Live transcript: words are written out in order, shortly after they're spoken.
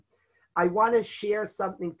I want to share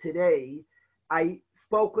something today. I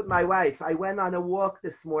spoke with my wife. I went on a walk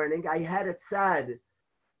this morning. I had it sad.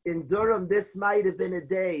 In Durham, this might have been a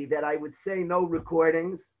day that I would say no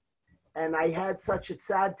recordings. And I had such a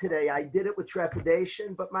sad today. I did it with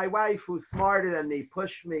trepidation, but my wife, who's smarter than me,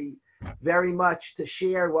 pushed me very much to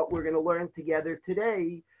share what we're going to learn together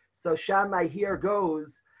today. So Shammai, here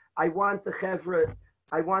goes. I want to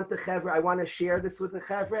share this with the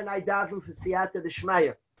chevra, and I daven for siyata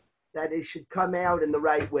d'shmaya, that it should come out in the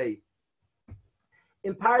right way.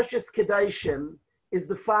 In Parshas Kedoshim is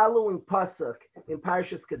the following pasuk in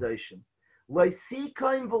Parshas Kedoshim: Lo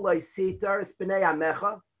sikoim v'lo sitar es b'nei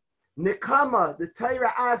amecha. Nekama, the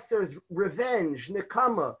Torah asers revenge,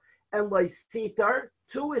 nekama, and lo sitar,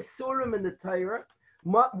 two isurim in the Torah.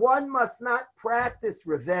 One must not practice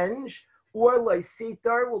revenge, or lo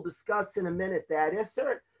sitar, we'll discuss in a minute that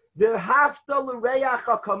iser. V'hafta l'reach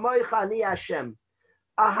hakamoicha ani Hashem.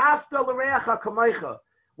 Ahafta l'reach hakamoicha,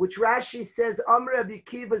 which Rashi says, Amr Rabbi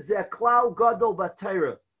Kiva zeh klal gadol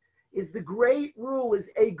b'Torah, is the great rule, is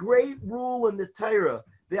a great rule in the Torah.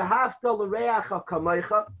 V'hafta l'reach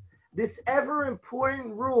hakamoicha. This ever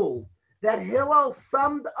important rule that Hillel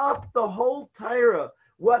summed up the whole Torah,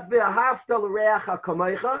 what v'hafta l'reach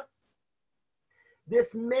hakamoicha,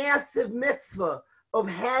 this massive mitzvah of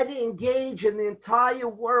how to engage in the entire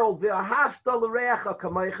world, v'hafta l'reach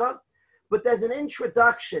hakamoicha. But there's an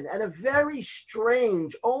introduction and a very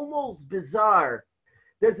strange, almost bizarre.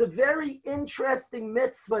 There's a very interesting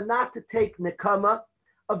mitzvah not to take nekama,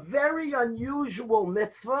 a very unusual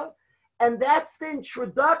mitzvah, and that's the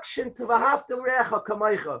introduction to v'hafta l'reach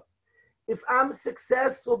hakamoicha. If I'm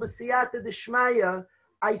successful b'siyata d'shmaya,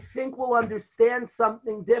 I think we'll understand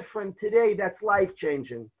something different today that's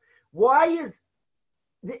life-changing. Why is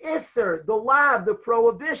the Isser, the Lav, the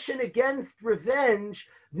prohibition against revenge,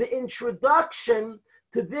 the introduction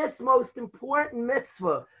to this most important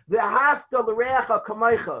mitzvah, the Hafta l'reach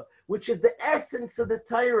hakamoicha, which is the essence of the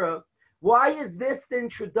Torah? Why is this the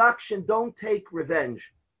introduction? Don't take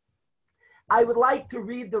revenge. I would like to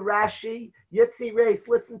read the Rashi. Yitzi Reis,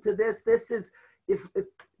 listen to this. This is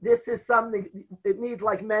something, it needs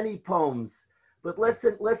like many poems. But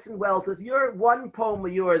listen well, because your one poem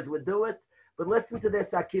of yours would do it. But listen to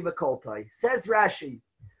this, Akiva Koltai. Says Rashi,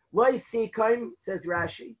 Loi Sikoim, says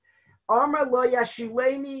Rashi, Amar lo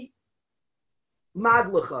yashileni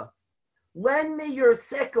maglucha. Lend me your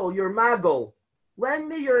sickle, your magel. Lend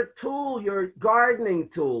me your tool, your gardening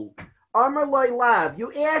tool. Amar lo lav.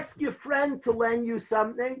 You ask your friend to lend you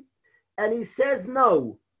something, and he says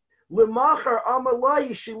no. L'machar amar lo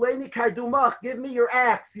yashileni kardumach. Give me your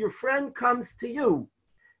axe. Your friend comes to you.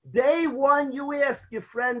 Day one, you ask your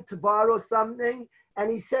friend to borrow something,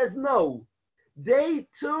 and he says no. Day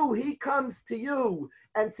two, he comes to you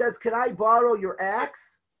and says, can I borrow your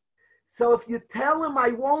axe? So if you tell him I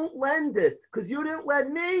won't lend it because you didn't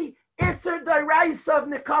lend me, Isser Daraisa of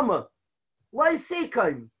Nekama.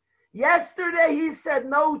 Laisikam. Yesterday he said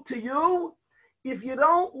no to you. If you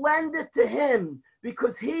don't lend it to him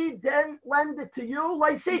because he didn't lend it to you,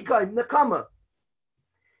 Laisikam, Nekama.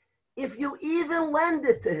 If you even lend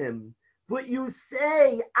it to him, but you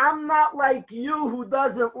say, I'm not like you who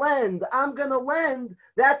doesn't lend, I'm going to lend,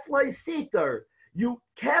 that's Laisiter. You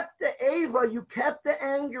kept the Ava, you kept the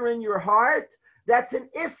anger in your heart. That's an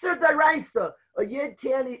Isser Daraisa. A Yid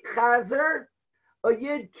can't eat Chazer. A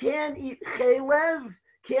Yid can't eat Chalev.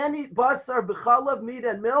 Can't eat Basar, B'chalav, meat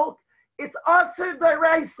and milk. It's Isser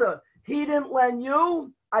Daraisa. He didn't lend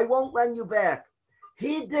you, I won't lend you back.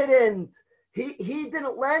 He didn't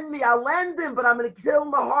lend me, I'll lend him, but I'm going to give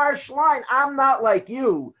him a harsh line. I'm not like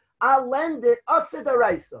you. I'll lend it, Isser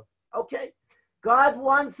Daraisa. Okay? God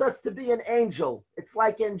wants us to be an angel. It's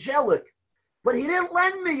like angelic. But he didn't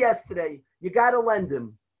lend me yesterday. You got to lend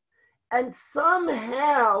him. And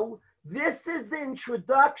somehow, this is the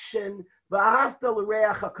introduction. I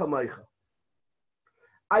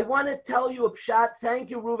want to tell you a pshat. Thank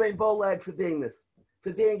you, Reuven Bolag, for being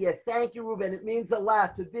here. Thank you, Reuven. It means a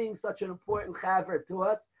lot for being such an important chaver to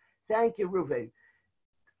us. Thank you, Reuven.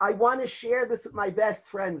 I want to share this with my best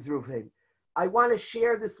friends, Reuven. I want to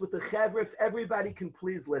share this with the Chevra, if everybody can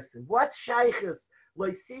please listen. What's Shaykhis?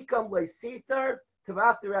 Loisikam, loisitar,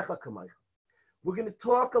 tavav derecha kamaycha. We're going to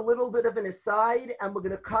talk a little bit of an aside, and we're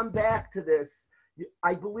going to come back to this.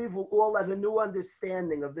 I believe we'll all have a new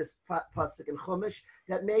understanding of this pasuk in Chumash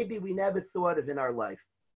that maybe we never thought of in our life.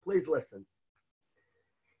 Please listen.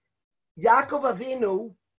 Yaakov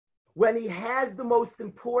Avinu, when he has the most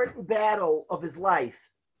important battle of his life,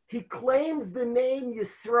 he claims the name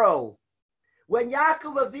Yisro. When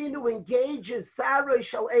Yaakov Avinu engages Sarai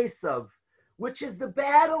Shal Esav, which is the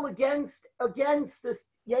battle against this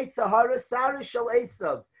Yetzer Hara, Sara Shel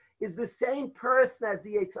Esav, is the same person as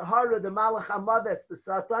the Yetzer Hara, the Malach HaMaves, the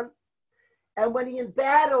Satan. And when he in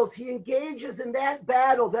battles, he engages in that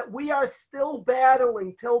battle that we are still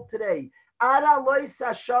battling till today. Ara lois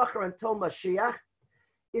hashachar, until Mashiach.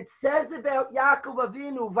 It says about Yaakov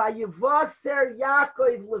Avinu, Vayivaser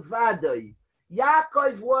Yaakov levadai.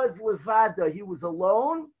 Yaakov was levada, he was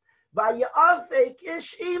alone. Vayavek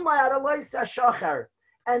ish imay ara lois hashachar.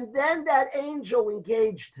 And then that angel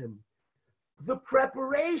engaged him. The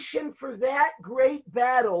preparation for that great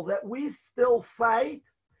battle that we still fight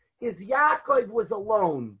is Yaakov was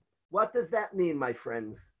alone. What does that mean, my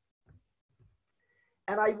friends?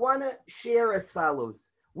 And I want to share as follows.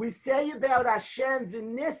 We say about Hashem,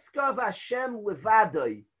 V'niskav Hashem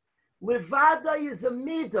levadai. Levadai is a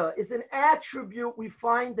midah, is an attribute we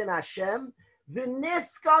find in Hashem.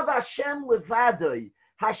 V'niskav Hashem levadai.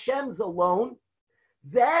 Hashem's alone.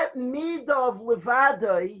 That midah of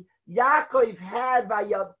levadai, Yaakov had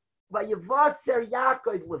Vayavaser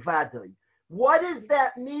Yaakov levadai. What is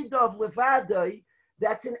that midah of levadai?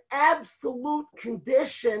 That's an absolute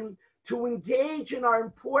condition to engage in our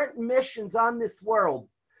important missions on this world.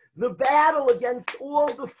 The battle against all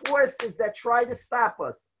the forces that try to stop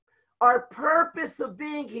us. Our purpose of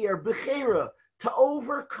being here, Bechira, to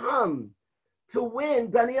overcome, to win.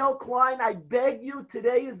 Daniel Klein, I beg you,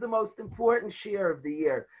 today is the most important shiur of the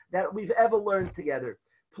year that we've ever learned together.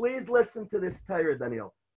 Please listen to this Torah,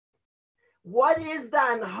 Daniel. What is the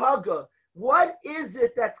anhaga? What is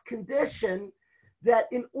it that's conditioned that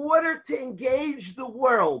in order to engage the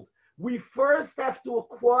world, we first have to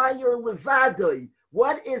acquire levadai?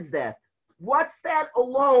 What is that? What's that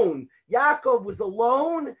alone? Yaakov was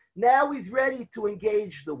alone. Now he's ready to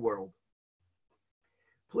engage the world.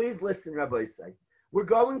 Please listen, Rabbi Isai. We're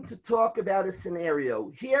going to talk about a scenario.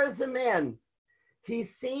 Here's a man. He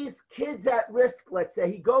sees kids at risk, let's say.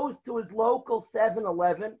 He goes to his local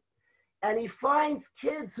 7-Eleven and he finds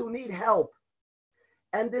kids who need help.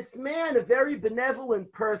 And this man, a very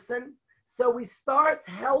benevolent person, so he starts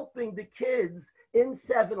helping the kids in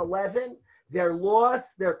 7-Eleven. They're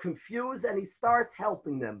lost, they're confused, and he starts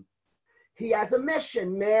helping them. He has a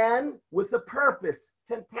mission, man, with a purpose.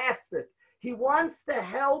 Fantastic. He wants to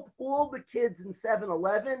help all the kids in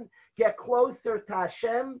 7-Eleven get closer to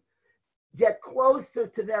Hashem, get closer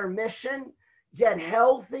to their mission, get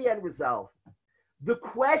healthy and resolved. The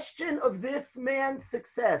question of this man's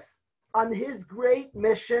success on his great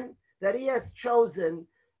mission that he has chosen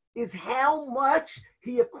is how much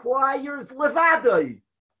he acquires levadai.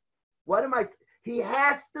 He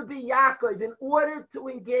has to be Yaakov. In order to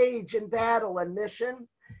engage in battle and mission,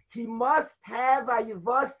 he must have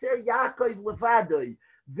Vayivaser Yaakov levadai.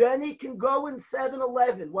 Then he can go in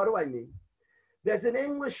 7-Eleven. What do I mean? There's an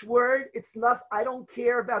English word. It's not, I don't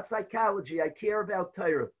care about psychology. I care about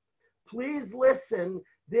Torah. Please listen.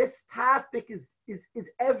 This topic is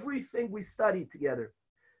everything we study together.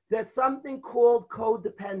 There's something called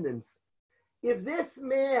codependence. If this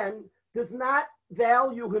man does not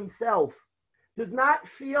value himself, does not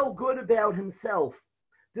feel good about himself,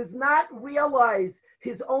 does not realize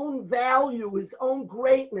his own value, his own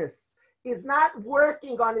greatness, is not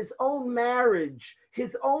working on his own marriage,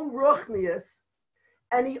 his own ruchnius,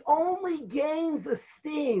 and he only gains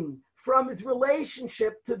esteem from his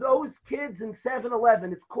relationship to those kids in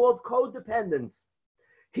 7-Eleven. It's called codependence.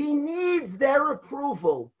 He needs their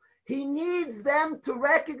approval. He needs them to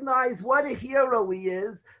recognize what a hero he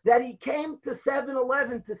is, that he came to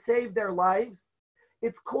 7-Eleven to save their lives.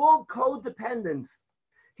 It's called codependence.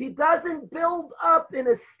 He doesn't build up in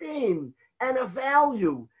esteem and a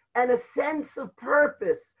value and a sense of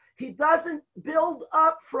purpose. He doesn't build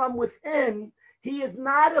up from within. He is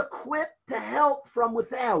not equipped to help from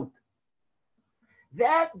without.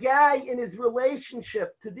 That guy in his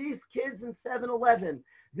relationship to these kids in 7-Eleven,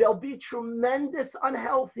 there'll be tremendous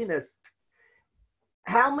unhealthiness.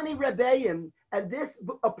 How many rebbeim, and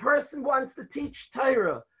a person wants to teach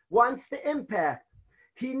Torah, wants to impact.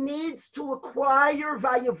 He needs to acquire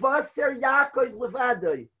Vayivaser Yaakov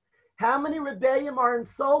levadai. How many rebbeim are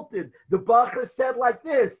insulted? The Bacher said like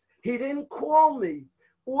this, he didn't call me.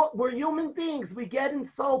 We're human beings, we get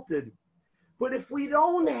insulted. But if we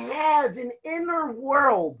don't have an inner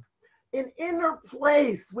world, an inner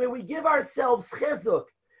place where we give ourselves chizuk,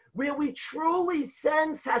 where we truly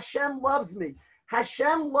sense Hashem loves me.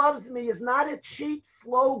 Hashem loves me is not a cheap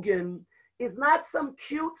slogan, is not some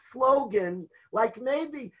cute slogan, like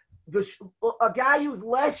maybe a guy who's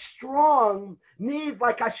less strong needs,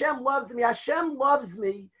 like Hashem loves me. Hashem loves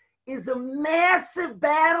me is a massive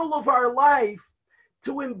battle of our life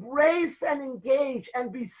to embrace and engage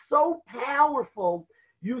and be so powerful.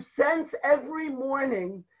 You sense every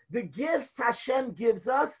morning the gifts Hashem gives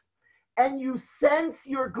us, and you sense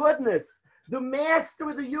your goodness. The master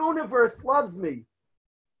of the universe loves me.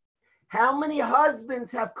 How many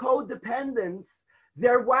husbands have codependence?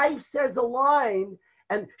 Their wife says a line,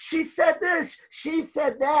 and she said this, she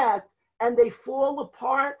said that, and they fall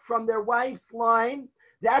apart from their wife's line.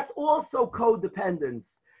 That's also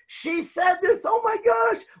codependence. She said this, oh my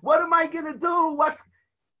gosh, what am I going to do? What's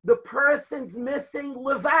the person's missing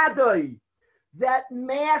levadoi, that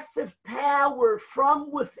massive power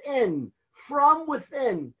from within, from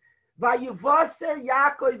within. Vayivaser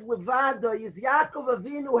Yaakov levadoi, is Yaakov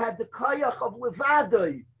Avinu had the koyach of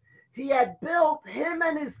levadoi. He had built him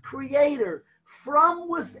and his creator from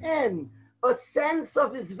within a sense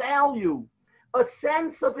of his value, a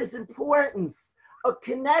sense of his importance, a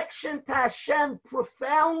connection to Hashem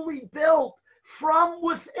profoundly built from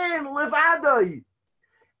within levadoi.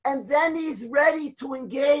 And then he's ready to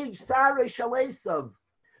engage Sarei Shalesav.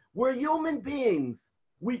 We're human beings.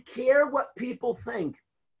 We care what people think.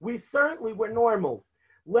 We're normal.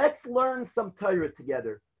 Let's learn some Torah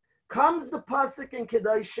together. Comes the pasuk in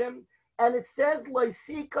Kedoshim, and it says,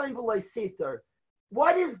 Loisikain v'loisitar.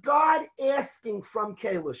 What is God asking from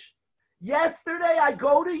Kalish? Yesterday, I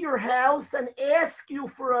go to your house and ask you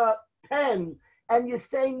for a pen, and you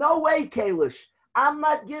say, no way, Kalish. I'm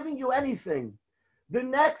not giving you anything. The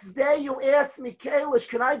next day you ask me, Kalish,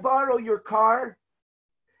 can I borrow your car?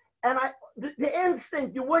 And the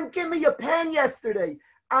instinct, you wouldn't give me a pen yesterday.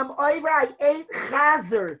 I ate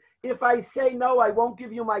chazer if I say, no, I won't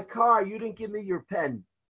give you my car. You didn't give me your pen.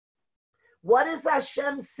 What is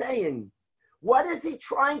Hashem saying? What is he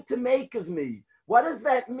trying to make of me? What does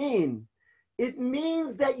that mean? It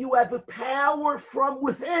means that you have a power from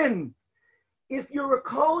within. If you're a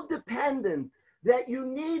codependent, that you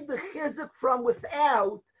need the chizuk from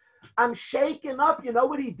without, I'm shaken up. You know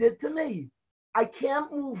what he did to me? I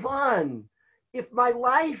can't move on. If my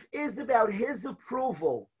life is about his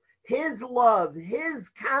approval, his love, his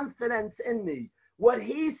confidence in me, what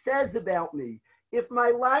he says about me, if my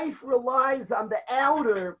life relies on the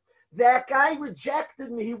outer, that guy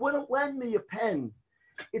rejected me, he wouldn't lend me a pen.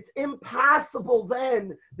 It's impossible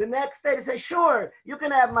then the next day to say, sure, you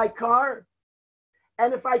can have my car.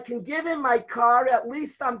 And if I can give him my car, at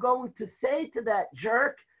least I'm going to say to that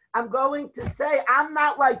jerk, I'm going to say, I'm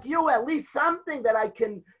not like you, at least something that I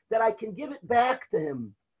can give it back to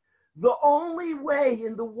him. The only way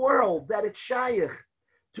in the world that it's shaykh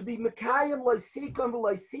to be Mekayim Loisikon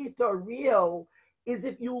V'Loisita real is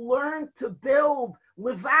if you learn to build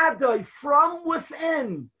levadoi from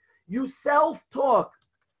within. You self-talk.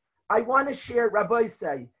 I want to share, Rabbi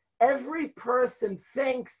say, every person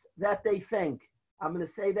thinks that they think. I'm going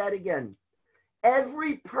to say that again.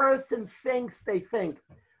 Every person thinks they think.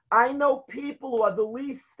 I know people who are the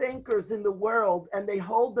least thinkers in the world, and they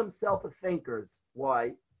hold themselves as thinkers.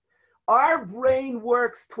 Why? Our brain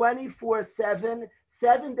works 24/7,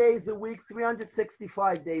 7 days a week,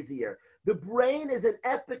 365 days a year. The brain is an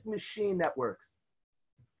epic machine that works.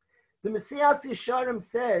 The Mesilas Yesharim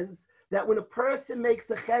says that when a person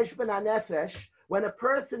makes a cheshbon hanefesh, when a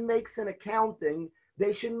person makes an accounting,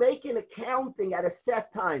 they should make an accounting at a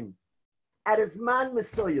set time, at a zman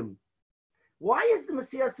mesuyim. Why is the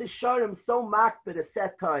Mesilas Yesharim so mocked at a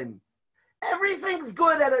set time? Everything's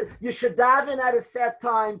good you should daven at a set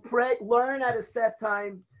time, pray, learn at a set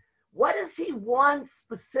time. What does he want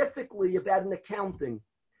specifically about an accounting?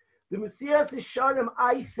 The Mesilas Yesharim,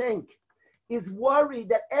 I think, is worried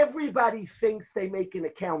that everybody thinks they make an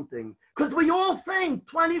accounting. Because we all think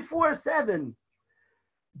 24/7.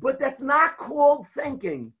 But that's not called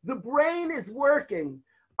thinking. The brain is working.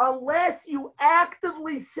 Unless you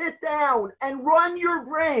actively sit down and run your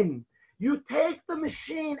brain, you take the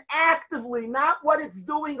machine actively, not what it's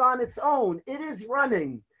doing on its own. It is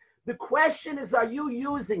running. The question is, are you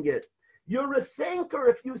using it? You're a thinker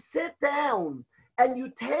if you sit down and you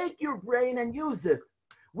take your brain and use it.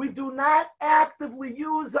 We do not actively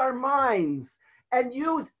use our minds and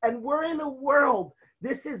we're in a world.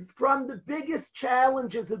 This is from the biggest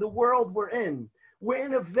challenges of the world we're in. We're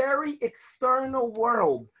in a very external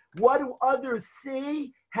world. What do others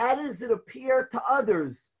see? How does it appear to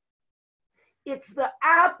others? It's the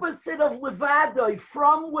opposite of levadoi,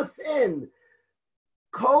 from within.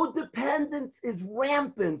 Codependence is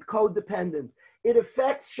rampant, codependent. It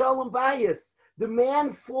affects shalom bayis. The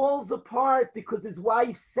man falls apart because his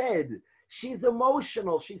wife said, she's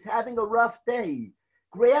emotional, she's having a rough day.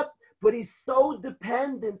 But he's so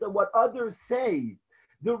dependent on what others say.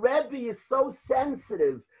 The Rebbe is so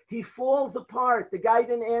sensitive. He falls apart. The guy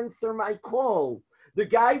didn't answer my call. The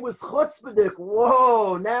guy was chutzpahdik.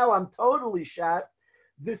 Whoa, now I'm totally shot.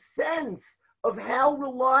 the sense of how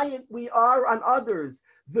reliant we are on others.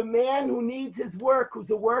 The man who needs his work,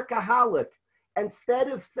 who's a workaholic, instead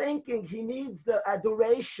of thinking he needs the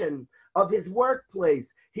adoration of his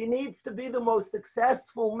workplace, he needs to be the most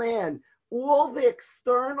successful man, all the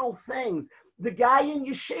external things. The guy in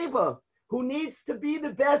yeshiva who needs to be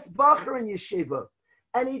the best bacher in yeshiva,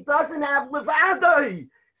 and he doesn't have levadai.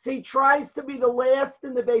 So he tries to be the last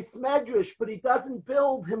in the Beis Medrash, but he doesn't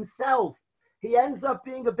build himself. He ends up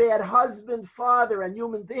being a bad husband, father, and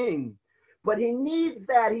human being. But he needs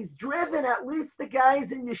that. He's driven. At least the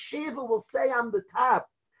guys in yeshiva will say, I'm the top.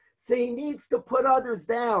 So he needs to put others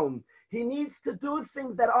down. He needs to do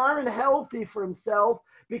things that aren't healthy for himself,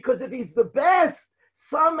 because if he's the best,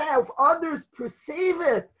 somehow if others perceive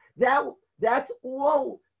it, that's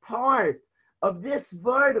all part of this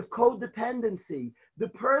word of codependency. The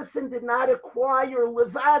person did not acquire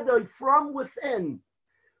levada from within.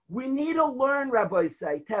 We need to learn, Rabbi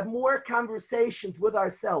say, to have more conversations with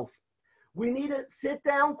ourselves. We need to sit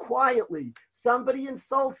down quietly. Somebody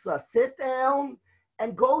insults us. Sit down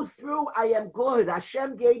and go through, I am good.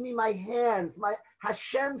 Hashem gave me my hands.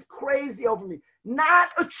 Hashem's crazy over me. Not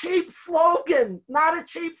a cheap slogan. Not a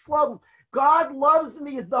cheap slogan. God loves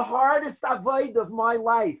me is the hardest avoid of my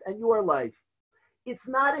life and your life. It's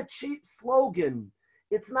not a cheap slogan.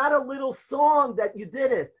 It's not a little song that you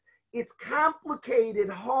did it. It's complicated,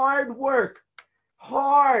 hard work,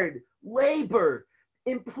 hard labor,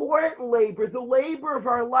 important labor, the labor of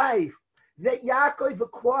our life that Yaakov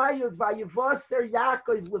acquired, Vayevaser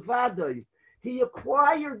Yaakov Levadai. He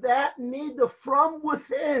acquired that midah from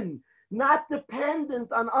within, not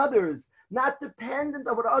dependent on others, not dependent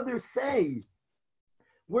on what others say.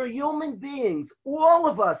 We're human beings. All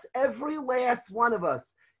of us, every last one of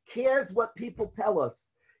us, cares what people tell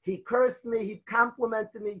us. He cursed me, he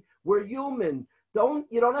complimented me. We're human.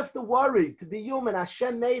 You don't have to worry to be human.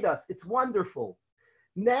 Hashem made us. It's wonderful.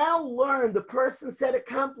 Now learn, the person said a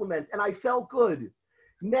compliment and I felt good.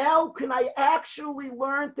 Now can I actually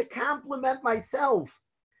learn to compliment myself?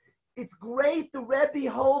 It's great the Rebbe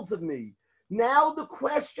holds of me. Now the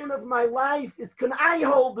question of my life is, can I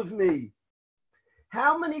hold of me?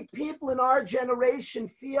 How many people in our generation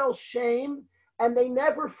feel shame and they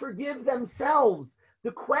never forgive themselves?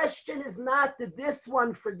 The question is not, did this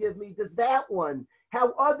one forgive me? Does that one?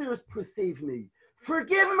 How others perceive me?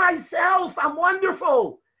 Forgive myself. I'm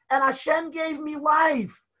wonderful. And Hashem gave me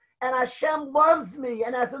life. And Hashem loves me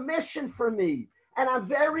and has a mission for me. And I'm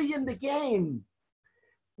very in the game.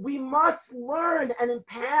 We must learn and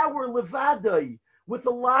empower Levadai with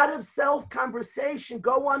a lot of self-conversation.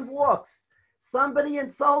 Go on walks. Somebody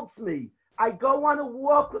insults me. I go on a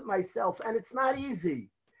walk with myself and it's not easy.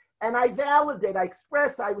 And I validate, I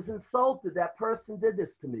express, I was insulted. That person did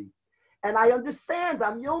this to me. And I understand,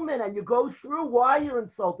 I'm human, and you go through why you're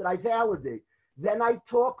insulted. I validate. Then I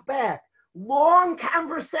talk back. Long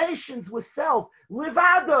conversations with self.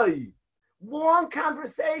 Livadai. Long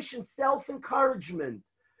conversations, self-encouragement.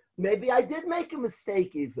 Maybe I did make a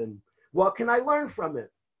mistake even. What can I learn from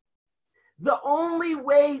it? The only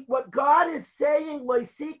way, what God is saying,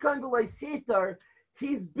 Loisikon v'loisitar,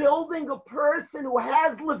 He's building a person who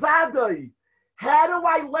has levadai. How do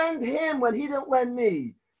I lend him when he didn't lend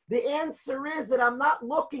me? The answer is that I'm not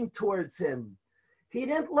looking towards him. He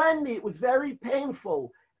didn't lend me. It was very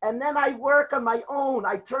painful. And then I work on my own.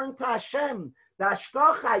 I turn to Hashem. The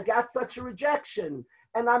Ashkocha, I got such a rejection.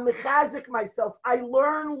 And I'm mechazik myself. I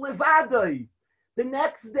learn levadai. The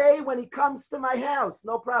next day when he comes to my house,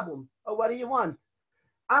 no problem. Oh, what do you want?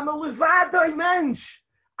 I'm a levadai mensch.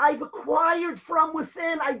 I've acquired from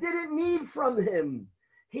within. I didn't need from him.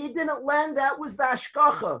 He didn't lend. That was the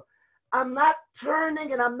Ashkocha. I'm not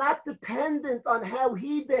turning and I'm not dependent on how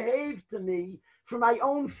he behaved to me for my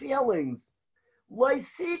own feelings.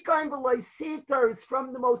 Loisikon v'loisitar is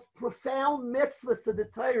from the most profound mitzvahs of the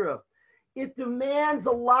Torah. It demands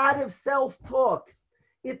a lot of self-talk.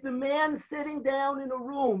 It demands sitting down in a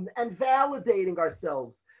room and validating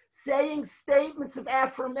ourselves, saying statements of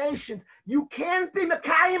affirmations. You can't be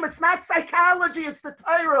Mekayim. It's not psychology. It's the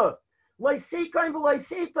Torah. Loisikon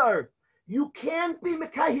v'loisitar. You can't be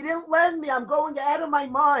Mekayim. He didn't lend me. I'm going out of my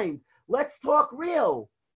mind. Let's talk real.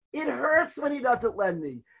 It hurts when he doesn't lend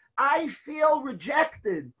me. I feel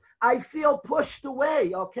rejected. I feel pushed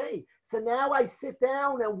away. Okay, so now I sit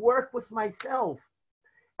down and work with myself.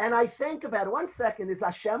 And I think about it. 1 second, is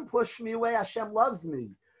Hashem pushed me away? Hashem loves me.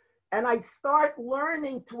 And I start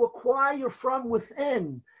learning to acquire from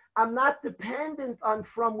within. I'm not dependent on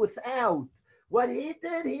from without. What he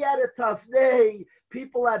did, he had a tough day.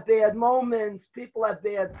 People have bad moments. People have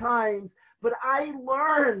bad times. But I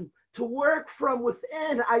learned to work from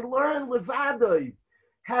within. I learned levadai.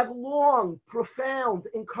 Have long, profound,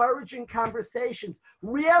 encouraging conversations.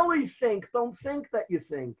 Really think. Don't think that you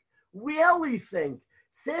think. Really think.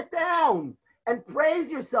 Sit down and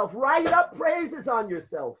praise yourself. Write up praises on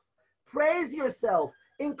yourself. Praise yourself.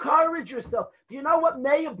 Encourage yourself. Do you know what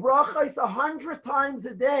Meir Bracha is 100 times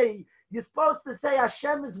a day? You're supposed to say,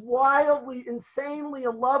 Hashem is wildly, insanely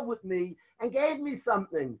in love with me and gave me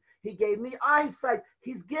something. He gave me eyesight.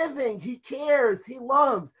 He's giving. He cares. He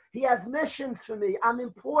loves. He has missions for me. I'm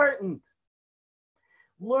important.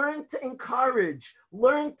 Learn to encourage.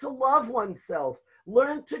 Learn to love oneself.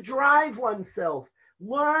 Learn to drive oneself.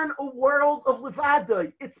 Learn a world of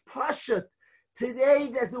levada. It's pashut. Today,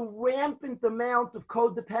 there's a rampant amount of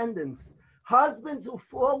codependence. Husbands who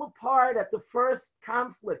fall apart at the first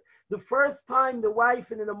conflict, the first time the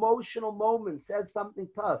wife in an emotional moment says something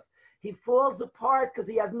tough. He falls apart because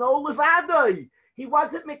he has no levada. He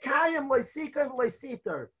wasn't mekayim loisika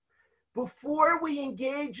loisiter. Before we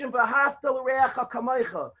engage in v'hafta l'reacha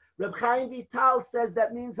kamoicha, Reb Chaim Vital says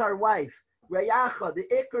that means our wife. Reacha, the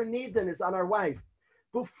ikar nidin is on our wife.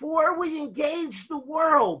 Before we engage the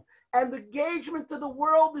world, and the engagement to the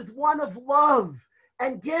world is one of love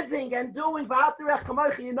and giving and doing.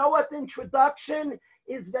 You know what the introduction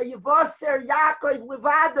is? Ve'yivaser Yaakov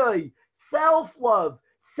levadoi. Self-love,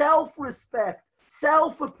 self-respect,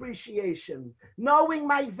 self-appreciation, knowing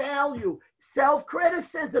my value,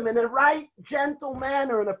 self-criticism in a right, gentle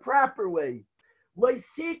manner, in a proper way.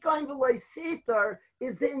 Loisikain v'loisitar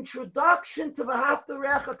is the introduction to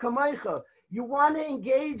v'haftarecha kamaycha. You want to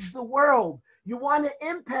engage the world. You want to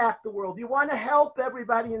impact the world. You want to help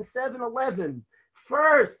everybody in 7-Eleven.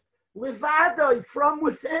 First, levadoi, from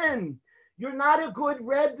within. You're not a good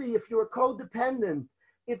Rebbe if you're codependent.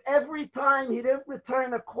 If every time he didn't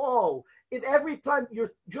return a call, if every time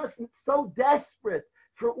you're just so desperate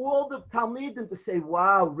for all the Talmidim to say,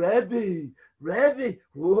 wow, Rebbe,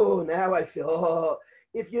 whoa, now I feel, oh.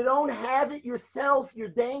 If you don't have it yourself, you're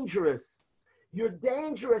dangerous. You're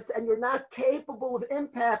dangerous and you're not capable of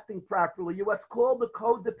impacting properly. You're what's called a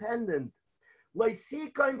codependent.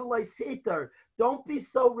 Don't be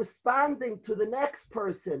so responding to the next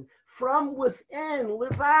person from within,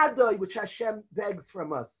 levadoi, which Hashem begs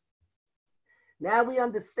from us. Now we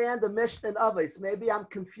understand the Mishnah and Avos. Maybe I'm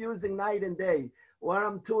confusing night and day, or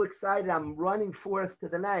I'm too excited. I'm running forth to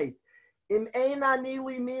the night. Im ein ani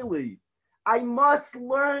li mili. I must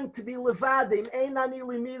learn to be levadim. Ein ani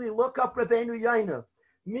li mili. Look up Rabbeinu Yaina.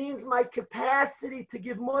 Means my capacity to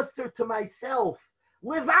give musar to myself.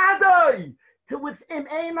 Levadoi. To within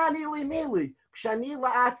ein ani li mili. Kshani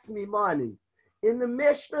la'atzmi mani. In the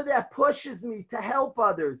Mishnah that pushes me to help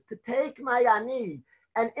others, to take my ani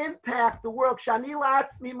and impact the world. Kshani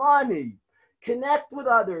la'atzmi mani. Connect with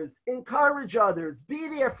others, encourage others, be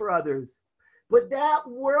there for others. But that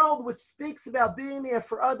world which speaks about being there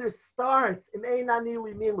for others starts in ein ani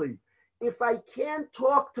li mili. If I can't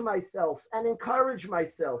talk to myself and encourage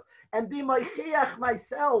myself and be meichiach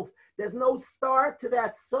myself, there's no start to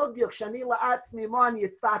that sugya. Shani la'atzmi mani.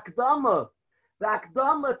 It's the akdama. The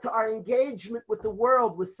akdama to our engagement with the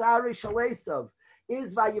world, with Sarei Shalesav,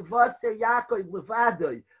 is vayivaser Yaakov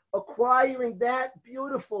levadoi, acquiring that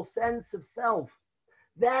beautiful sense of self.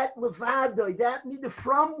 That levadoi, that need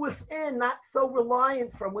from within, not so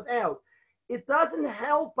reliant from without. It doesn't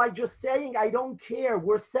help by just saying, I don't care.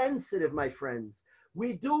 We're sensitive, my friends.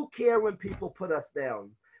 We do care when people put us down.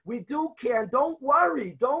 We do care. And don't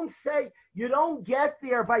worry. Don't say, you don't get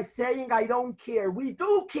there by saying, I don't care. We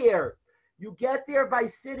do care. You get there by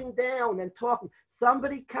sitting down and talking.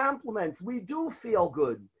 Somebody compliments. We do feel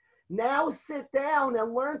good. Now sit down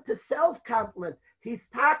and learn to self-compliment. He's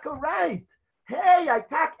taka right. Hey,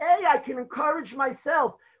 I can encourage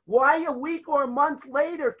myself. Why a week or a month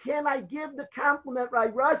later can't I give the compliment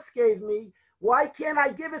Russ gave me? Why can't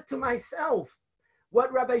I give it to myself?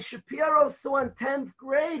 What Rabbi Shapiro saw in 10th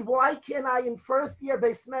grade, why can't I in first year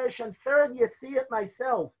Beis Medrash and third year see it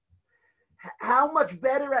myself? How much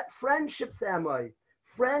better at friendships am I?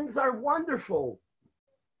 Friends are wonderful.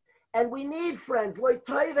 And we need friends. But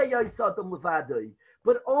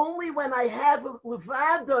only when I have a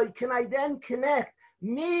levadoi can I then connect.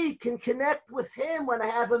 Me can connect with him when I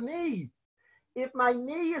have a me. If my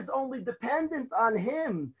me is only dependent on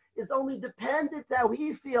him, is only dependent how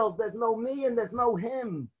he feels, there's no me and there's no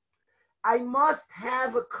him. I must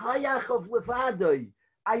have a kayach of levadoi.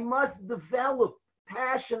 I must develop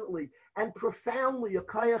passionately and profoundly a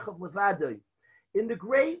kayach of levadoi. In the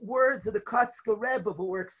great words of the Kotzker Rebbe, who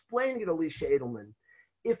were explaining it, Elisha Edelman,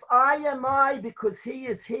 if I am I because he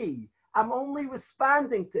is he, I'm only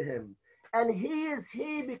responding to him. And he is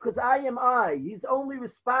he because I am I. He's only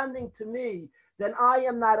responding to me, then I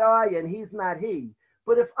am not I and he's not he.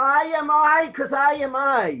 But if I am I, because I am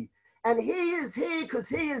I, and he is he, because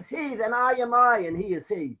he is he, then I am I, and he is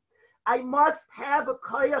he. I must have a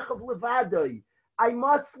koyach of levadai. I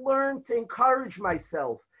must learn to encourage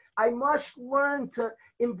myself. I must learn to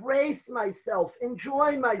embrace myself,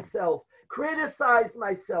 enjoy myself, criticize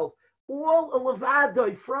myself. All a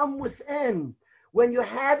levadai from within. When you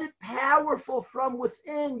have it powerful from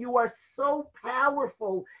within, you are so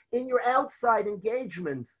powerful in your outside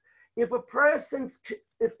engagements. If a person's,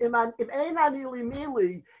 if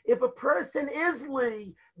a person is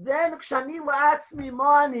li, then kshani la'atzmi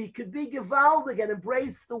mani could be gewaldig and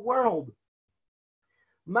embrace the world.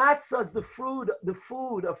 Matzah is the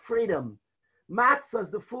food of freedom. Matzah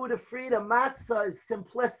is the food of freedom. Matzah is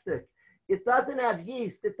simplistic. It doesn't have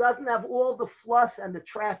yeast. It doesn't have all the fluff and the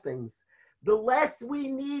trappings. The less we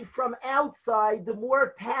need from outside, the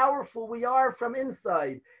more powerful we are from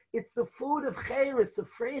inside. It's the food of chayris, of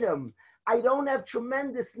freedom. I don't have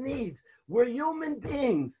tremendous needs. We're human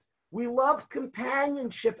beings. We love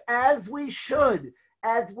companionship as we should,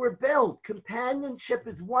 as we're built. Companionship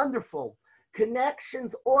is wonderful.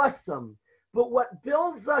 Connection's awesome. But what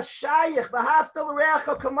builds us shayach,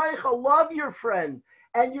 love your friend,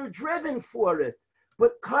 and you're driven for it.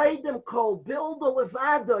 But kaidem kol, build a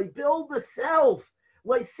levadai, build a self.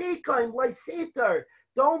 Leisikaim, leisitar.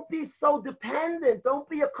 Don't be so dependent. Don't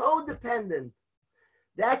be a codependent.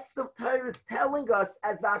 That's the Torah is telling us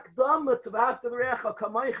as akdama to v'aftarecha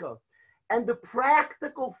kamaycha. And the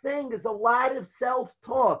practical thing is a lot of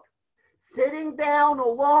self-talk. Sitting down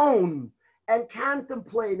alone and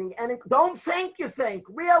contemplating. And don't think you think.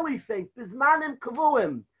 Really think. Bismanim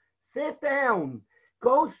kavuim. Sit down.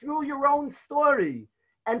 Go through your own story.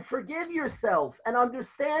 And forgive yourself. And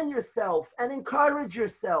understand yourself. And encourage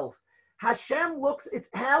yourself. Hashem looks, it's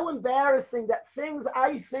how embarrassing that things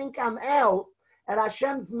I think I'm out, and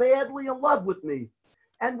Hashem's madly in love with me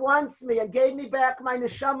and wants me and gave me back my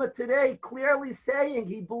neshama today, clearly saying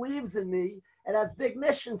he believes in me and has big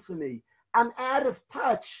missions for me. I'm out of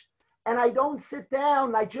touch and I don't sit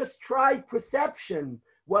down. I just try perception.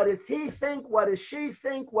 What does he think? What does she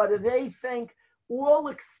think? What do they think? All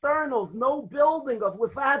externals, no building of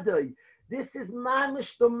lefadai. This is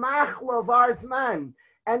mamish the machla of our zman.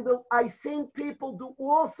 And I've seen people do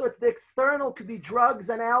all sorts. The external could be drugs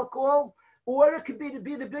and alcohol, or it could be to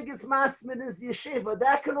be the biggest masman is yeshiva.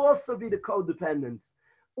 That can also be the codependence.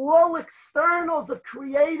 All externals of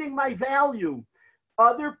creating my value.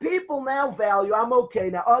 Other people now value. I'm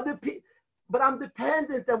okay now. Other people, but I'm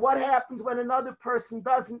dependent on what happens when another person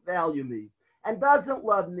doesn't value me and doesn't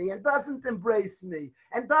love me and doesn't embrace me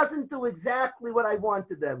and doesn't do exactly what I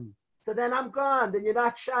wanted them. So then I'm gone. Then you're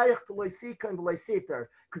not shaykh to leisika and leisitar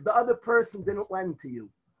because the other person didn't lend to you.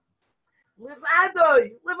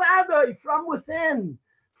 Livadoi, from within.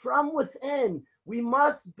 From within. We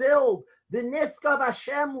must build the niska of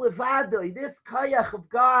Hashem levadoi. This kayach of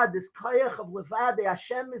God, this kayach of levadoi.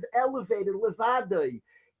 Hashem is elevated levadoi,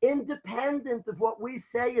 independent of what we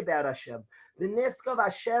say about Hashem. The niska of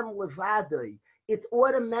Hashem levadoi. It's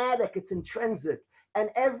automatic. It's intrinsic. And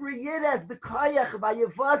every yid has the koyach of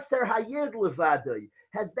Ayavaser Hayid Levadoi,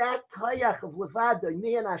 has that koyach of Levadoi,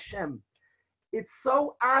 me and Hashem. It's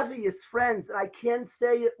so obvious, friends, and I can't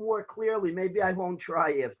say it more clearly. Maybe I won't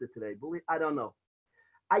try after today. I don't know.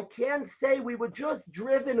 I can't say we were just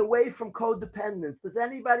driven away from codependence.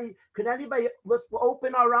 Could anybody, let's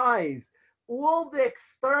open our eyes. All the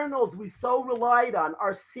externals we so relied on,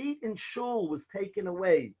 our seat in shul was taken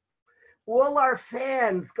away. All our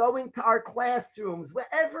fans going to our classrooms,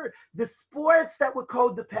 wherever, the sports that we're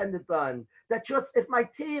codependent on, that just, if my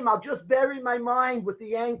team, I'll just bury my mind with the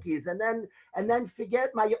Yankees and then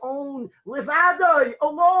forget my own levadoi,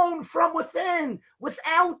 alone from within,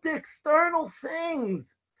 without the external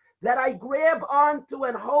things that I grab onto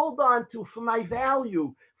and hold onto for my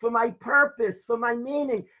value, for my purpose, for my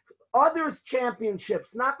meaning, others'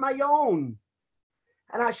 championships, not my own.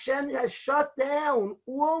 And Hashem has shut down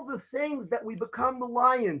all the things that we become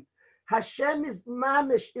reliant. Hashem is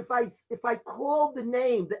mamish. If I call the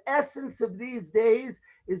name, the essence of these days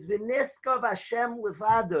is v'niskav Hashem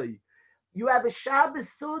levadoi. You have a Shabbos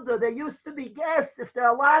Suda. There used to be guests. If there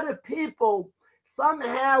are a lot of people,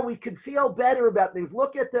 somehow we could feel better about things.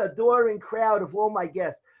 Look at the adoring crowd of all my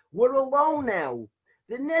guests. We're alone now.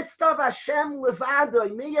 V'niskav Hashem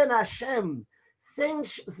levadoi, me and Hashem. Sing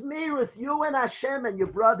Zmiris, you and Hashem and your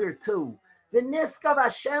brother too. The Niskav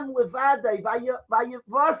Hashem levadai,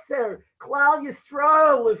 Vayivaser, Klal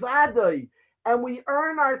Yisrael levadai. And we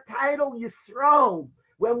earn our title Yisrael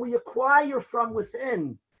when we acquire from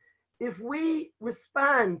within. If we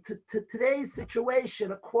respond to today's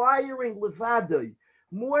situation, acquiring levadai,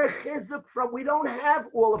 more chizuk from, we don't have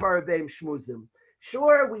all of our Rebbeim Shmuzim.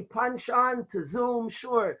 Sure, we punch on to Zoom,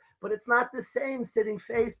 sure, but it's not the same sitting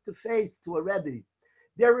face to face to a Rebbe.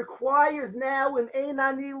 There requires now an Ein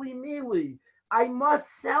Anili Mili. I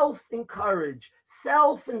must self-encourage,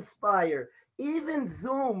 self-inspire. Even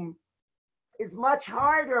Zoom is much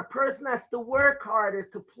harder. A person has to work harder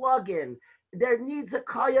to plug in. There needs a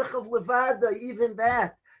koyach of levada, even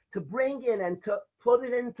that, to bring in and to put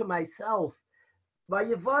it into myself.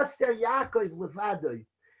 Vayevaser Yaakov levadoi.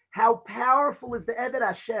 How powerful is the Eved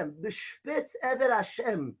Hashem, the Shpitz Eved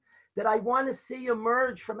Hashem, that I want to see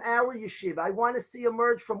emerge from our yeshiva. I want to see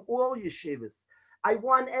emerge from all yeshivas. I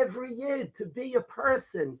want every Yid to be a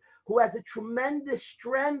person who has a tremendous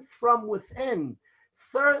strength from within.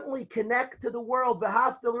 Certainly connect to the world,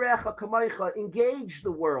 engage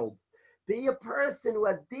the world. Be a person who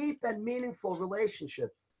has deep and meaningful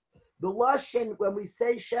relationships. The Lashon, when we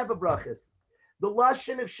say Sheva Brachas, the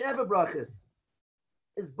Lashon of Sheva Brachas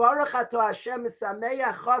is Baruch Ato Hashem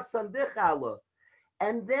Misameach Chasan B'Chala.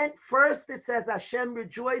 And then first it says Hashem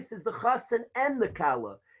rejoices the Chasan and the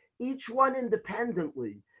Kala, each one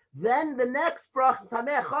independently. Then the next bracha is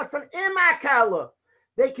Sameach Chasan Im HaKala.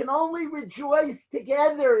 They can only rejoice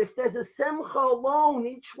together if there's a simcha alone,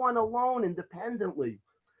 each one alone independently.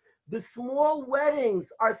 The small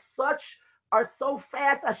weddings are so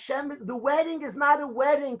fast. Hashem, the wedding is not a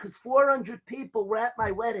wedding because 400 people were at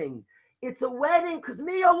my wedding. It's a wedding because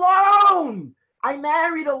me alone. I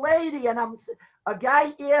married a lady, and a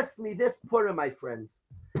guy asked me this Purim, my friends.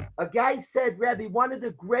 A guy said, Rebbe, one of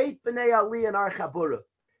the great Bnei Ali in our Chabura,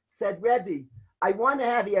 said, Rebbe, I want to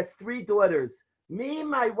have, he has 3 daughters. Me,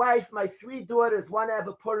 my wife, my 3 daughters want to have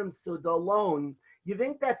a Purim Suda alone. You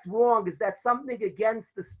think that's wrong? Is that something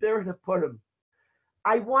against the spirit of Purim?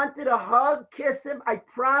 I wanted a hug, kiss him. I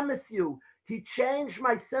promise you, he changed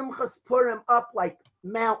my Simchas Purim up like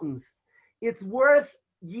mountains. It's worth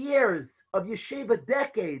years of yeshiva,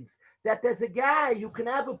 decades, that there's a guy who can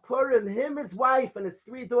have a Purim, him, his wife, and his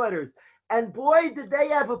 3 daughters. And boy, did they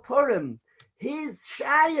have a Purim. He's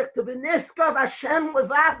Shayach to the Niskav Hashem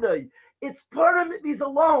Levadoi. It's Purim, he's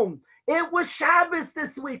alone. It was Shabbos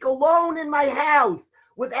this week, alone in my house,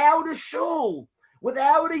 without a shul,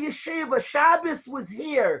 without a yeshiva. Shabbos was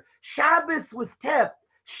here. Shabbos was kept.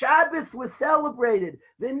 Shabbos was celebrated.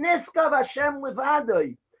 The Niskav Hashem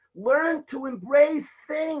Levadoi. Learn to embrace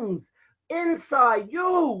things inside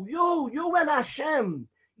you and Hashem.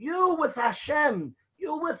 You with Hashem.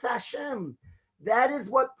 You with Hashem. That is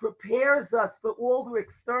what prepares us for all the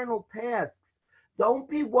external tasks. Don't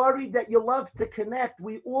be worried that you love to connect.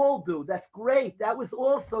 We all do. That's great. That was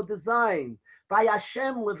also designed by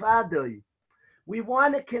Hashem Levadoi. We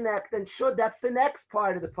want to connect and should. That's the next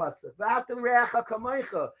part of the pasuk.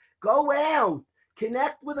 Go out.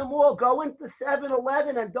 Connect with them all. Go into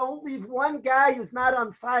 7-Eleven and don't leave one guy who's not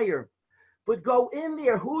on fire. But go in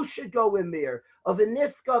there. Who should go in there? Of a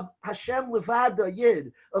Niskav Hashem Levada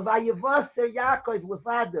Yid, of Ayavaser Yaakov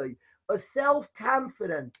Levada, a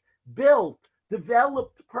self-confident, built,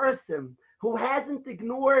 developed person who hasn't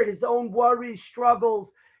ignored his own worries,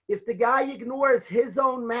 struggles. If the guy ignores his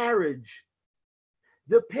own marriage,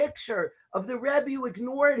 the picture of the Rebbe who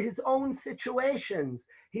ignored his own situations,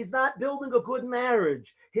 he's not building a good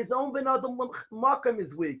marriage. His own Ben Adam Makam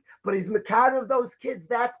is weak, but he's Makar of those kids.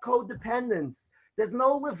 That's codependence. There's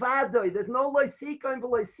no levadoi. There's no loisika and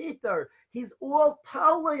veloisitar. He's all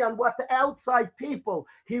totally on what the outside people.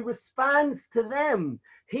 He responds to them.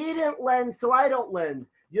 He didn't lend, so I don't lend.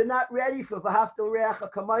 You're not ready for v'haftal reacha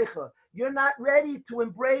kamaycha. You're not ready to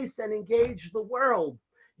embrace and engage the world.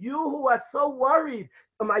 You who are so worried,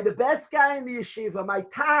 am I the best guy in the yeshiva? Am I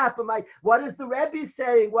top? What is the Rebbe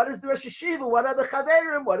saying? What is the Rosh Yeshiva? What are the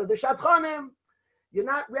Chaverim? What are the Shadchanim? You're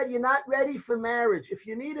not ready. You're not ready for marriage. If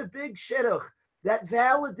you need a big shidduch that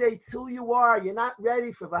validates who you are, you're not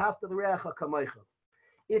ready for v'haftal reacha kamaycha.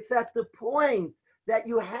 It's at the point that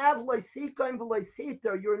you have loisika and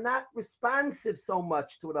veloisita, you're not responsive so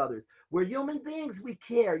much to others. We're human beings, we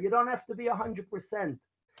care. You don't have to be 100%.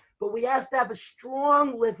 But we have to have a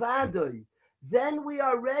strong levadoi. Then we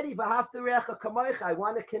are ready. I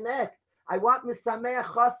want to connect. I want misameach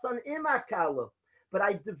chasan im HaKala. But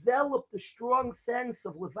I've developed a strong sense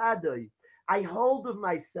of levadoi. I hold of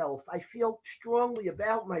myself. I feel strongly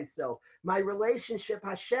about myself. My relationship,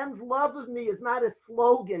 Hashem's love of me is not a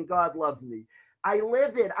slogan, God loves me. I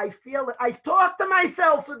live it. I feel it. I've talked to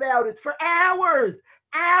myself about it for hours,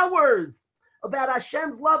 about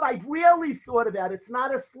Hashem's love. I've really thought about it. It's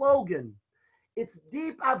not a slogan. It's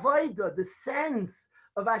deep avodah, the sense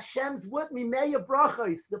of Hashem's with me, meya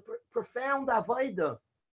brachos, the profound avodah.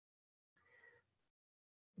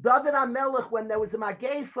 David HaMelech, when there was a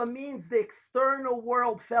Magefa, means the external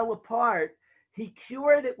world fell apart. He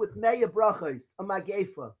cured it with Meya Brachos, a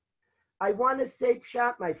Magefa. I want to say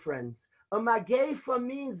pshat, my friends. A Magefa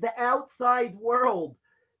means the outside world.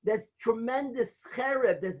 There's tremendous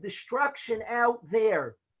chereb, there's destruction out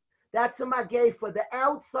there. That's a Magefa. The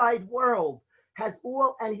outside world has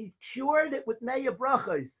all, and he cured it with Meya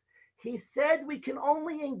Brachos. He said we can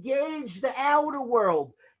only engage the outer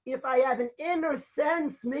world if I have an inner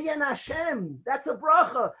sense, me and Hashem. That's a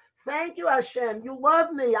bracha. Thank you, Hashem. You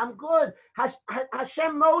love me. I'm good.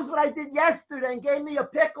 Hashem knows what I did yesterday and gave me a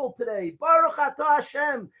pickle today. Baruch atah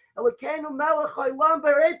Hashem. Elokeinu melech haolam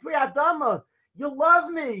bereit pri adama. You love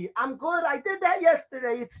me. I'm good. I did that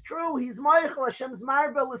yesterday. It's true. He's Michael. Hashem's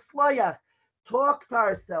marvel l'sloyach. Talk to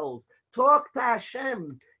ourselves. Talk to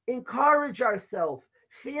Hashem. Encourage ourselves.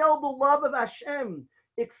 Feel the love of Hashem.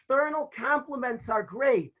 External compliments are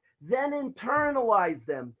great. Then internalize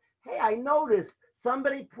them. Hey, I noticed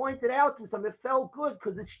somebody pointed out to me something. It felt good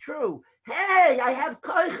because it's true. Hey, I have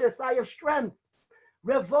koiches. I have strength.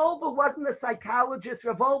 Revolba wasn't a psychologist.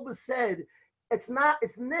 Revolba said,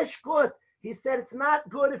 it's nish good. He said it's not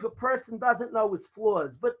good if a person doesn't know his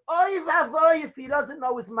flaws. But oy vavoy if he doesn't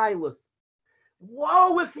know his milus.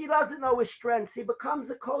 Woe if he doesn't know his strengths. He becomes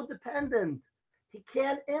a codependent. He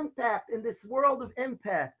can't impact in this world of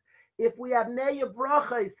impact. If we have Meya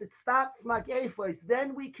Brachos, it stops Magefos.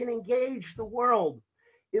 Then we can engage the world.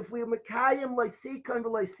 If we Mekayim Loisikon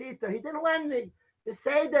V'Loisiter, he didn't lend me to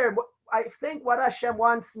say there. I think what Hashem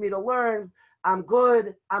wants me to learn. I'm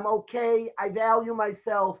good. I'm okay. I value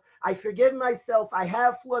myself. I forgive myself. I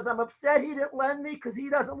have flaws. I'm upset he didn't lend me because he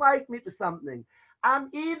doesn't like me for something.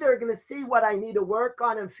 I'm either going to see what I need to work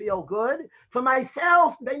on and feel good for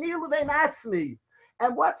myself. Me.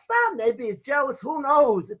 And what's that? Maybe he's jealous. Who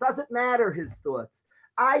knows? It doesn't matter his thoughts.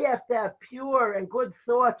 I have to have pure and good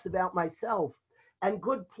thoughts about myself and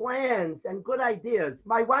good plans and good ideas.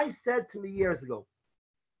 My wife said to me years ago,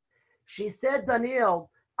 she said,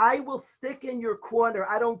 Daniel, I will stick in your corner.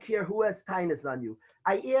 I don't care who has kindness on you.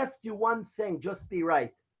 I asked you one thing, just be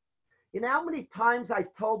right. You know how many times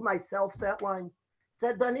I've told myself that line?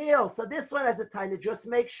 Said, Daniel, so this one has a time to just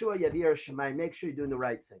make sure you have Yireh Shamayim, make sure you're doing the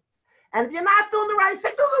right thing. And if you're not doing the right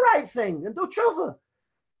thing, do the right thing and do tshuva.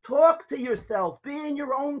 Talk to yourself, be in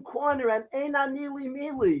your own corner, and ein anili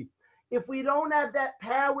mili. If we don't have that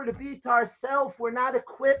power to be to ourselves, we're not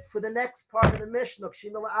equipped for the next part of the Mishnah,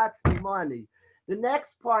 the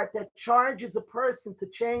next part that charges a person to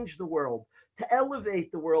change the world, to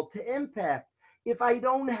elevate the world, to impact. If I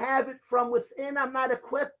don't have it from within, I'm not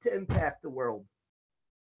equipped to impact the world.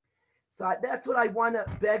 So that's what I want to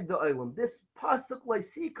beg the Olam. This pasuk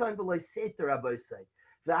loisikon v'loiseter, Rabbi say,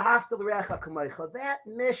 v'ahavta l'recha kamocha. That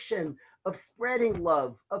mission of spreading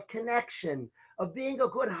love, of connection, of being a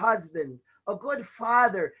good husband, a good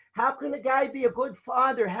father. How can a guy be a good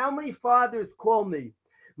father? How many fathers call me?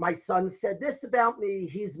 My son said this about me.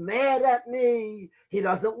 He's mad at me. He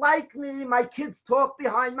doesn't like me. My kids talk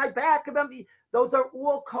behind my back about me. Those are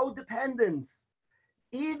all codependents.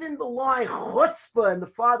 Even the line chutzpah, and the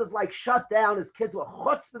father's like shut down his kids with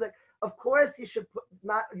chutzpah. Of course, you should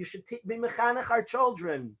be mechanech our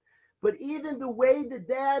children. But even the way the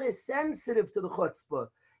dad is sensitive to the chutzpah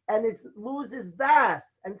and it loses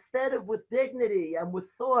das, instead of with dignity and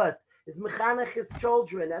with thought, is mechanech his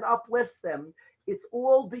children and uplifts them. It's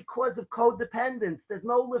all because of codependence. There's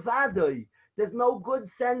no levadoi. There's no good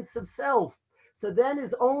sense of self. So then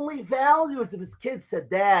his only value is if his kid said,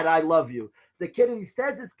 Dad, I love you. The kid, and he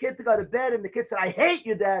says his kid to go to bed, and the kid said, I hate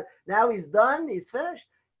you, Dad. Now he's done. He's finished.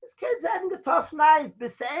 His kid's having a tough night.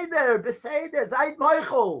 Beseder, Zayt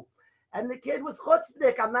Moichel. And the kid was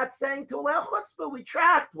chutzpahdik. I'm not saying to allow chutzpah. We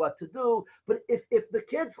tracked what to do. But if the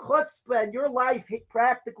kid's chutzpah and your life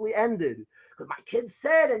practically ended, because my kid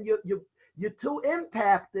said, and you're too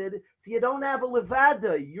impacted, so you don't have a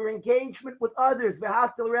levada. Your engagement with others,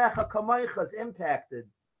 v'ahavta l'recha kamocha, is impacted.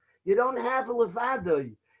 You don't have a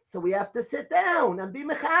levada. So we have to sit down and be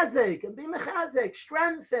mechazik,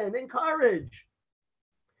 strengthen, encourage.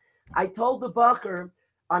 I told the Bacher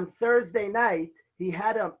on Thursday night, he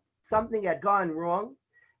had something had gone wrong,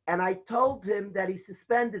 and I told him that he's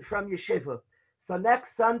suspended from yeshiva. So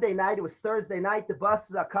next Sunday night, it was Thursday night, the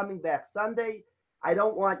buses are coming back Sunday. I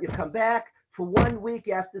don't want you to come back. For 1 week,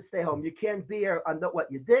 you have to stay home. You can't be here on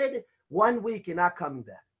what you did. 1 week, you're not coming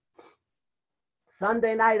back.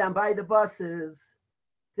 Sunday night, I'm by the buses.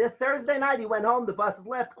 The Thursday night, he went home. The buses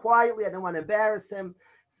left quietly. I didn't want to embarrass him.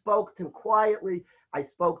 Spoke to him quietly. I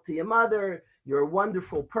spoke to your mother. You're a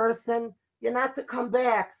wonderful person. You're not to come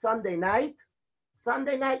back Sunday night.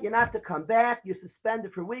 Sunday night, you're not to come back. You're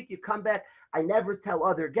suspended for a week. You come back. I never tell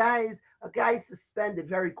other guys. A guy suspended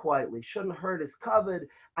very quietly. Shouldn't hurt his covered.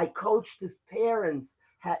 I coached his parents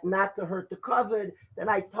not to hurt the covered. Then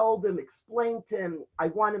I told him, explained to him, I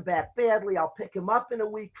want him back badly. I'll pick him up in a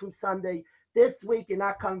week from Sunday. This week, you're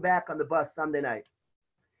not coming back on the bus Sunday night.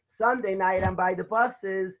 Sunday night, I'm by the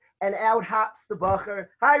buses, and out hops the bacher.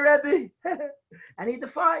 Hi, Rebbe. And he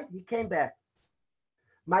defied. He came back.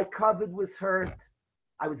 My covered was hurt.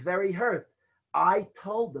 I was very hurt. I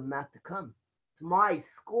told them not to come. To my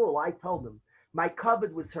school, I told them. My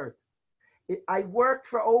covered was hurt. I worked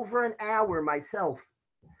for over an hour myself.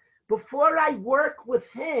 Before I work with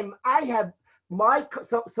him, I have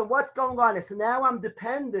so what's going on? So now I'm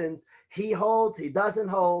dependent. He holds, he doesn't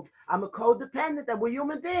hold. I'm a codependent, and we're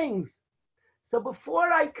human beings. So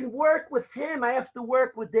before I can work with him, I have to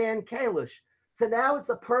work with Dan Kalish. So now it's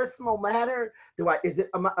a personal matter.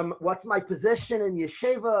 What's my position in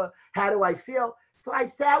yeshiva? How do I feel? So I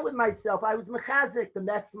sat with myself. I was mechazik. The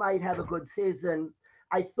Mets might have a good season.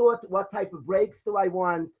 I thought, what type of breaks do I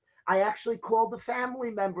want? I actually called a family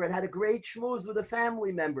member and had a great schmooze with a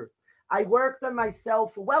family member. I worked on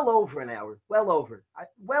myself for well over an hour.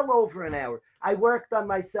 I worked on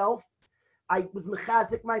myself. I was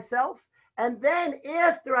mechazik myself. And then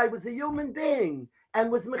after I was a human being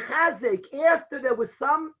and was mechazik, after there was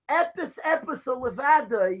some episode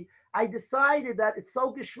levadai, I decided that it's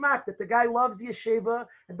so geschmack that the guy loves yeshiva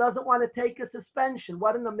and doesn't want to take a suspension.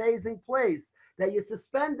 What an amazing place that you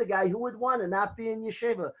suspend the guy who would want to not be in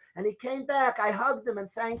yeshiva. And he came back. I hugged him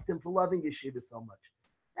and thanked him for loving yeshiva so much.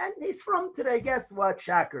 And he's from today. Guess what,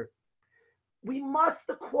 Shaker? We must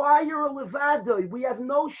acquire a levadai. We have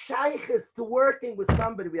no shaykhs to working with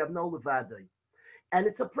somebody. We have no levadai. And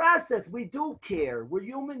it's a process. We do care. We're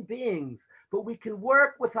human beings, but we can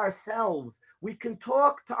work with ourselves. We can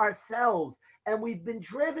talk to ourselves. And we've been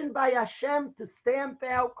driven by Hashem to stamp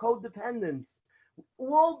out codependence.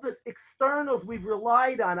 All the externals we've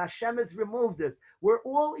relied on, Hashem has removed it. We're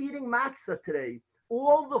all eating matzah today.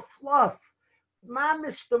 All the fluff,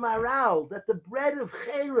 mamish the maral, that the bread of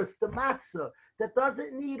cheres, the matzah, that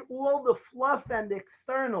doesn't need all the fluff and the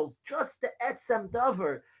externals, just the etzem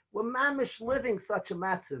davar. We're mamish living such a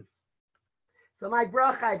matzah. So my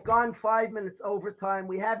bracha, I've gone 5 minutes over time.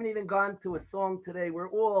 We haven't even gone to a song today.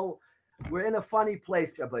 We're in a funny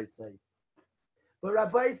place, Rabbi say. But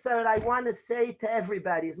Rabbi said, I want to say to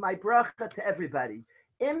everybody, is my bracha to everybody,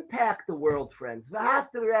 impact the world, friends.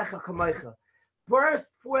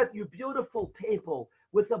 Burst forth, you beautiful people,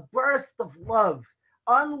 with a burst of love.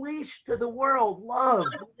 Unleash to the world love,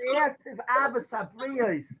 massive Abbas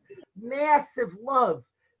Abriyos, massive love.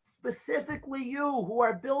 Specifically you who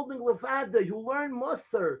are building Levada, who learn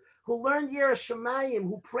Musar, who learn Yerah Shemayim,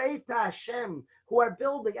 who pray to Hashem, who are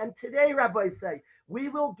building. And today, Rabbi say, we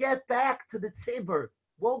will get back to the tzibur.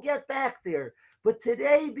 We'll get back there. But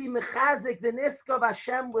today, be mechazik v'niskav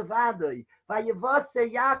Hashem levadai,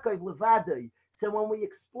 v'yavase Yaakov levadai. So when we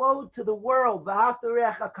explode to the world,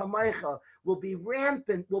 v'haftarecha kamaycha, will be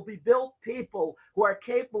rampant, will be built people who are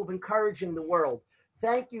capable of encouraging the world.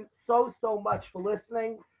 Thank you so much for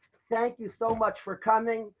listening. Thank you so much for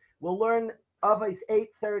coming. We'll learn Avos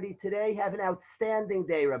 8:30 today. Have an outstanding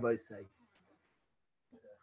day, Rabbi say.